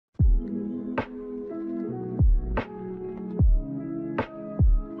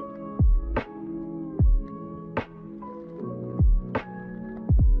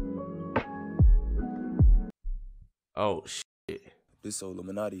Oh shit. This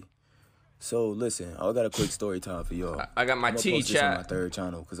SoLLUMINATI. So listen, I got a quick story time for y'all. I got my I'm T post this on my chat. third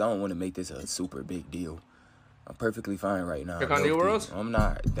channel because I don't want to make this a super big deal. I'm perfectly fine right now. Click on New Worlds? I'm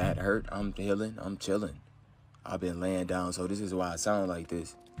not that hurt. I'm healing. I'm chilling. I've been laying down, so this is why I sound like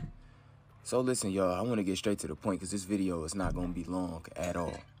this. So listen, y'all, I want to get straight to the point because this video is not going to be long at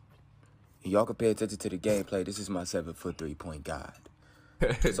all. Y'all can pay attention to the gameplay. This is my 7'3" point guard.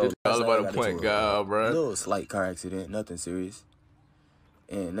 So it's all about a point guard, bro. A little slight car accident, nothing serious.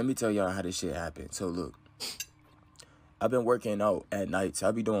 And let me tell y'all how this shit happened. So look, I've been working out at nights.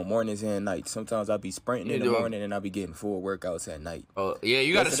 I'll be doing mornings and nights. Sometimes I'll be sprinting in the morning and I'll be getting full workouts at night. Oh yeah,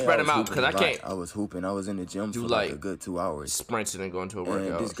 you gotta spread them out because I can't. I was hooping. I was in the gym for like a good 2 hours. Sprinting and going to a workout.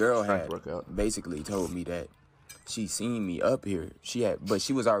 And this girl had basically told me that she seen me up here. But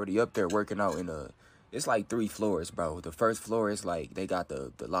she was already up there working out in it's like 3 floors, bro. The first floor is like, they got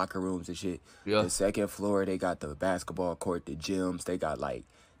the locker rooms and shit. Yeah. The second floor, they got the basketball court, the gyms. They got like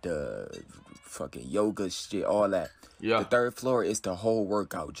the fucking yoga shit, all that. Yeah. The third floor is the whole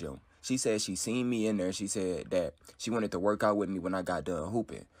workout gym. She said she seen me in there. She said that she wanted to work out with me when I got done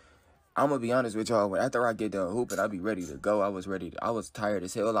hooping. I'm going to be honest with y'all. After I get done hooping, I'll be ready to go. I was tired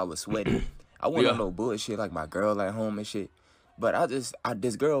as hell. I was sweating. I wasn't on no bullshit like my girl at home and shit. But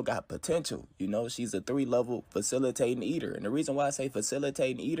this girl got potential, you know. She's a 3-level facilitating eater. And the reason why I say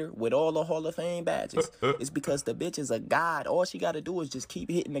facilitating eater with all the Hall of Fame badges is because the bitch is a god. All she got to do is just keep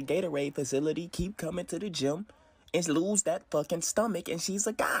hitting the Gatorade facility, keep coming to the gym, and lose that fucking stomach, and she's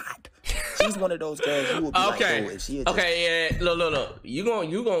a god. She's one of those girls you would be like, oh, if she yeah, look.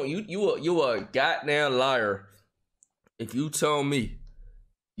 You a goddamn liar if you tell me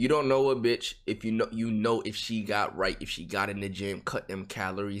you don't know a bitch if you know if she got in the gym, cut them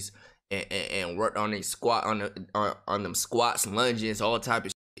calories and worked on a squat on them squats, lunges, all type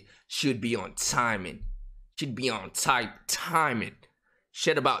of shit. Should be on timing. Should be on timing.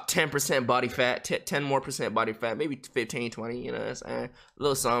 Shed about 10% body fat, 10 more percent body fat, maybe 15, 20, you know what I'm saying? A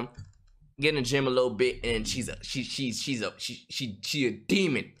little something. Get in the gym a little bit, and she's a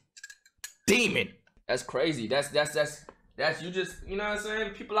demon. Demon. That's crazy. That's you just, you know what I'm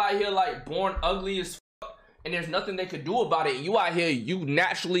saying? People out here like born ugly as fuck, and there's nothing they could do about it. You out here, you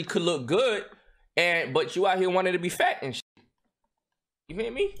naturally could look good, but you out here wanting to be fat and shit. You feel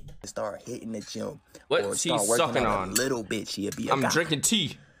me? Start hitting the gym. What she's sucking on a little bit, she'll be a I'm guy. Drinking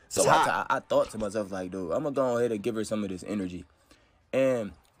tea. So I thought to myself, like, dude, I'm gonna go ahead and give her some of this energy.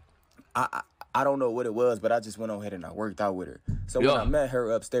 And I don't know what it was, but I just went ahead and I worked out with her. So when I met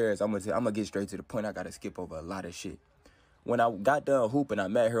her upstairs, I'm gonna get straight to the point. I gotta skip over a lot of shit. When I got done hooping, I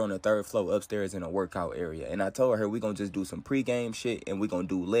met her on the 3rd floor upstairs in a workout area. And I told her we gonna just do some pregame shit and we gonna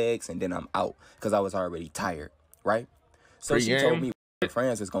do legs and then I'm out because I was already tired, right? So she told me her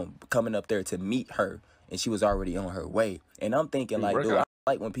friends was coming up there to meet her and she was already on her way. And I'm thinking like, dude, I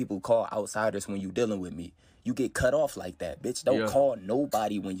like when people call outsiders when you dealing with me. You get cut off like that, bitch. Don't call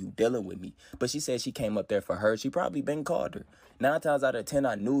nobody when you dealing with me. But she said she came up there for her. She probably been called her. 9 times out of 10,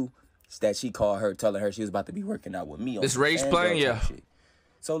 I knew that she called her, telling her she was about to be working out with me. This race playing, shit.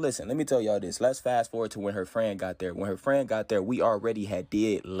 So listen, let me tell y'all this. Let's fast forward to when her friend got there. When her friend got there, we already had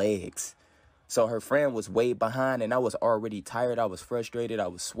did legs. So her friend was way behind, and I was already tired. I was frustrated. I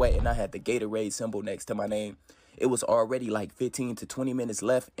was sweating. I had the Gatorade symbol next to my name. It was already like 15 to 20 minutes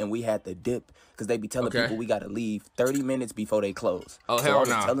left, and we had to dip because they be telling people we got to leave 30 minutes before they close. Oh, so hell I was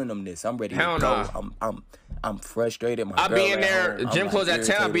no. telling them this. I'm ready to go. I'm frustrated. I'll be in there. Gym close at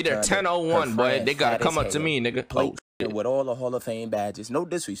 10. I'll be there 10:01, boy. They got to come up to me, nigga. With all the Hall of Fame badges. No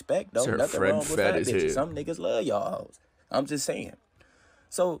disrespect, though. Nothing wrong with that bitches. Some niggas love y'all. I'm just saying.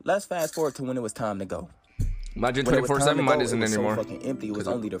 So let's fast forward to when it was time to go. My Gym 24/7 mine isn't anymore. It was so fucking empty. It was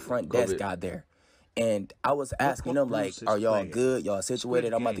only the front desk guy there. And I was asking them, like, are y'all good? Y'all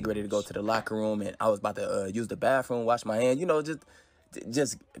situated? I'm about to get ready to go to the locker room. And I was about to use the bathroom, wash my hands, you know,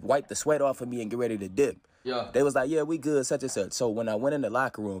 just wipe the sweat off of me and get ready to dip. Yeah. They was like, yeah, we good, such and such. So when I went in the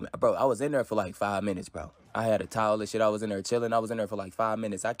locker room, bro, I was in there for like 5 minutes, bro. I had a towel and shit. I was in there chilling. I was in there for like 5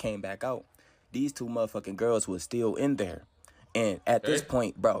 minutes. I came back out. These 2 motherfucking girls was still in there. And at this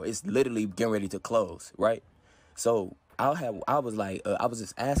point, bro, it's literally getting ready to close, right? So I was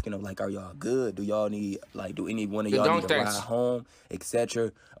just asking them, like, are y'all good? Do y'all need, like, do any one of y'all need to ride home,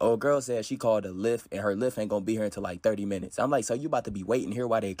 etc.? Oh, girl said she called a Lyft, and her Lyft ain't gonna be here until like 30 minutes. I'm like, so you about to be waiting here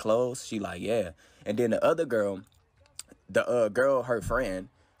while they close? She like, yeah. And then the other girl, her friend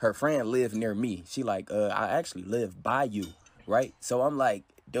lived near me. She like, I actually live by you, right? So I'm like,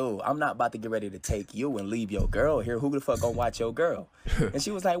 dude, I'm not about to get ready to take you and leave your girl here. Who the fuck gonna watch your girl? And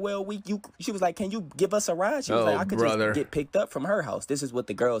she was like, well, she was like, can you give us a ride? She was like, I could just get picked up from her house. This is what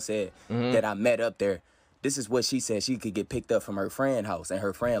the girl said that I met up there. This is what she said. She could get picked up from her friend's house, and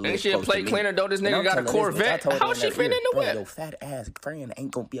her friend lives close to me. And she a play cleaner, though. This nigga got a Corvette. How she fit in the whip? Your fat ass friend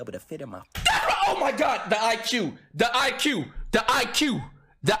ain't gonna be able to fit in my... Oh my God, the IQ, the IQ, the IQ,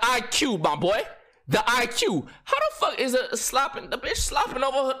 the IQ, my boy. The IQ. How the fuck is the bitch slopping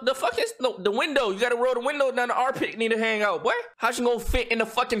over the fucking the window? You gotta roll the window down. The armpit need to hang out, boy. How she gonna fit in the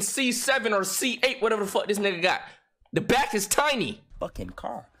fucking C7 or C8, whatever the fuck this nigga got? The back is tiny. Fucking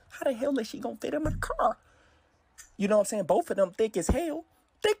car. How the hell is she gonna fit in my car? You know what I'm saying? Both of them thick as hell.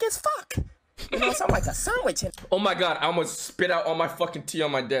 Thick as fuck. You know, something like a sandwich. Oh my God, I almost spit out all my fucking tea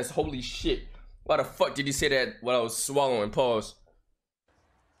on my desk. Holy shit. Why the fuck did you say that while I was swallowing? Pause.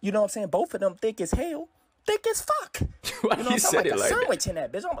 You know what I'm saying? Both of them thick as hell. Thick as fuck. Why you know, you said it like sandwich that? In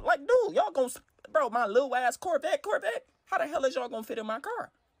that bitch. I'm like, dude, y'all gonna... Bro, my little ass Corvette. How the hell is y'all gonna fit in my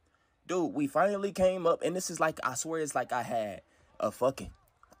car? Dude, we finally came up, and this is like, I swear it's like I had a fucking...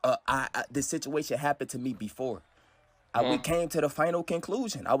 this situation happened to me before. We came to the final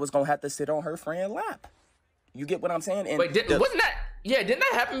conclusion. I was gonna have to sit on her friend's lap. You get what I'm saying? And wait, didn't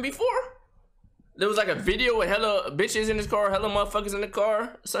that happen before? There was like a video with hella bitches in his car, hella motherfuckers in the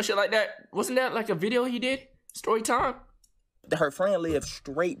car, some shit like that. Wasn't that like a video he did? Story time? Her friend lived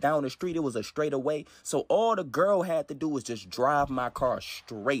straight down the street. It was a straightaway. So all the girl had to do was just drive my car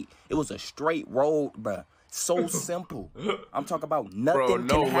straight. It was a straight road, bruh. So simple. I'm talking about nothing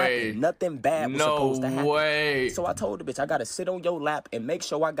can happen. Nothing bad was supposed to happen. No way. So I told the bitch, I gotta sit on your lap and make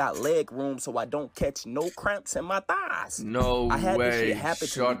sure I got leg room so I don't catch no cramps in my thighs. No way. I had this shit happen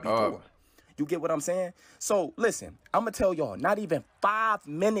to me before. You get what I'm saying? So listen, I'm gonna tell y'all, not even 5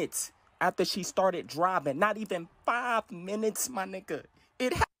 minutes after she started driving, not even 5 minutes, my nigga.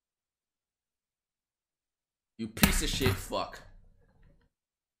 You piece of shit fuck.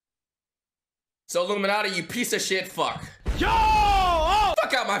 So Illuminati, you piece of shit fuck. Yo! Oh!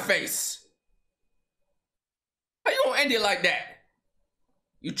 Fuck out my face. How you gonna end it like that?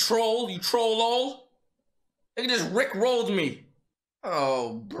 You troll all? They just Rick rolled me.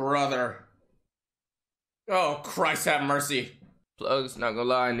 Oh, brother. Oh, Christ have mercy. Plugs, not gonna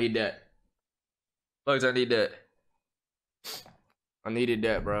lie, I need that. Plugs, I need that. I needed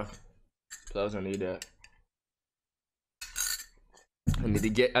that, bro. Plugs, I need that. I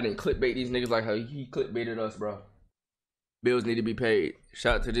didn't clickbait these niggas like how he clickbaited us, bro. Bills need to be paid.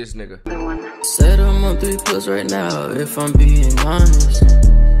 Shout out to this nigga. Said I'm on 3+ right now, if I'm being honest.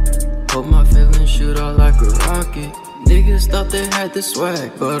 Hope my feelings shoot out like a rocket. Niggas thought they had the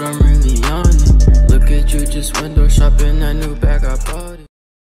swag, but I'm really on it. Look at you just window shopping that new bag I bought it.